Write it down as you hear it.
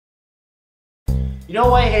You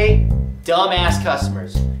know what I hate? Dumbass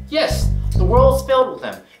customers. Yes, the world's filled with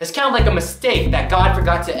them. It's kind of like a mistake that God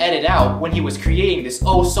forgot to edit out when he was creating this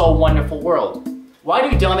oh so wonderful world. Why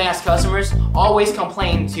do dumbass customers always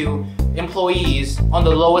complain to employees on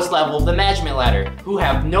the lowest level of the management ladder who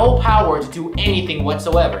have no power to do anything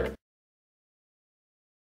whatsoever?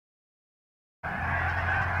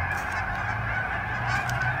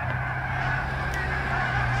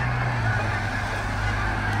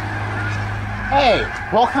 Hey,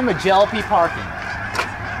 welcome to JLP parking.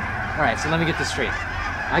 Alright, so let me get this straight.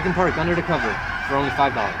 I can park under the cover for only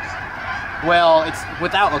 $5. Well, it's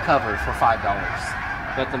without a cover for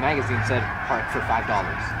 $5. But the magazine said park for $5.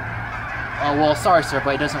 Oh, well, sorry sir,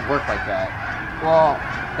 but it doesn't work like that. Well,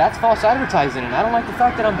 that's false advertising, and I don't like the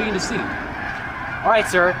fact that I'm being deceived. Alright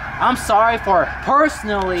sir, I'm sorry for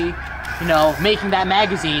personally, making that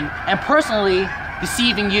magazine and personally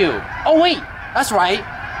deceiving you. Oh wait, that's right.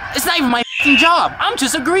 It's not even my job. I'm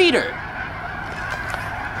just a greeter.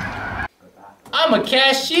 I'm a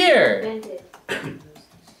cashier.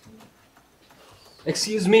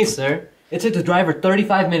 Excuse me, sir. It took the driver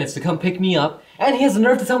 35 minutes to come pick me up, and he has the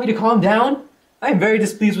nerve to tell me to calm down? I am very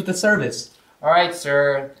displeased with the service. Alright,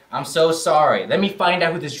 sir. I'm so sorry. Let me find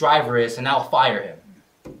out who this driver is, and I'll fire him.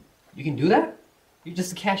 You can do that? You're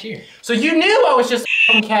just a cashier. So you knew I was just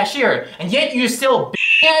a cashier, and yet you're still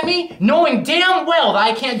at me, knowing damn well that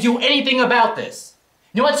I can't do anything about this.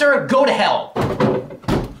 You know what, sir? Go to hell.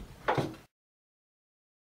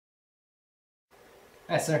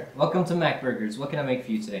 Hi, sir. Welcome to Mac Burgers. What can I make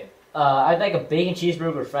for you today? I'd like a bacon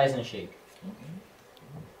cheeseburger with fries and a shake. Okay.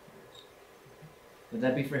 Would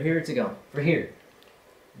that be for here or to go? For here.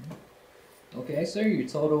 Okay, sir. Your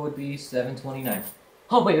total would be $7.29.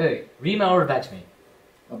 Oh, wait. Read my order back to me.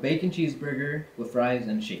 A bacon cheeseburger with fries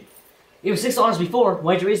and a shake. It was $6 before.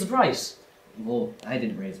 Why'd you raise the price? Well, I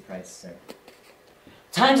didn't raise the price, sir.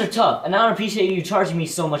 Times are tough, and I don't appreciate you charging me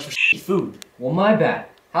so much for shitty food. Well, my bad.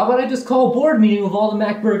 How about I just call a board meeting with all the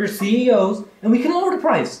Mac Burger CEOs, and we can lower the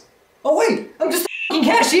price? Oh wait, I'm just a fucking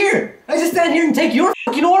cashier! I just stand here and take your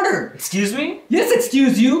fucking order! Excuse me? Yes,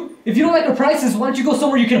 excuse you! If you don't like the prices, why don't you go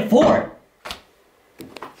somewhere you can afford?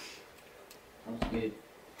 Sounds good.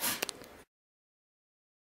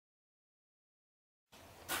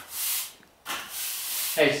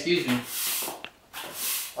 Hey, excuse me.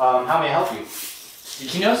 How may I help you?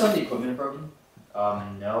 Did you know some of the equipment is broken?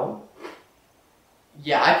 No.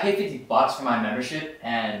 Yeah, I paid $50 for my membership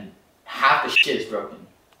and half the shit is broken.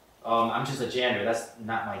 I'm just a janitor. That's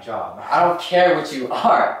not my job. I don't care what you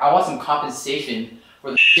are. I want some compensation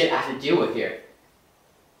for the shit I have to deal with here.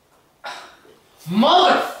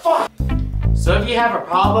 Motherfucker! So if you have a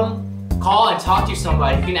problem, call and talk to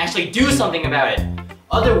somebody who can actually do something about it.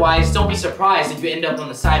 Otherwise, don't be surprised if you end up on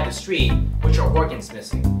the side of the street with your organs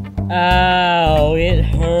missing. Ow, it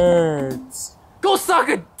hurts. Go suck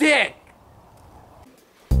a dick!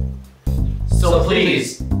 So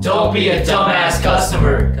please, don't be a dumbass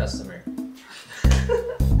customer.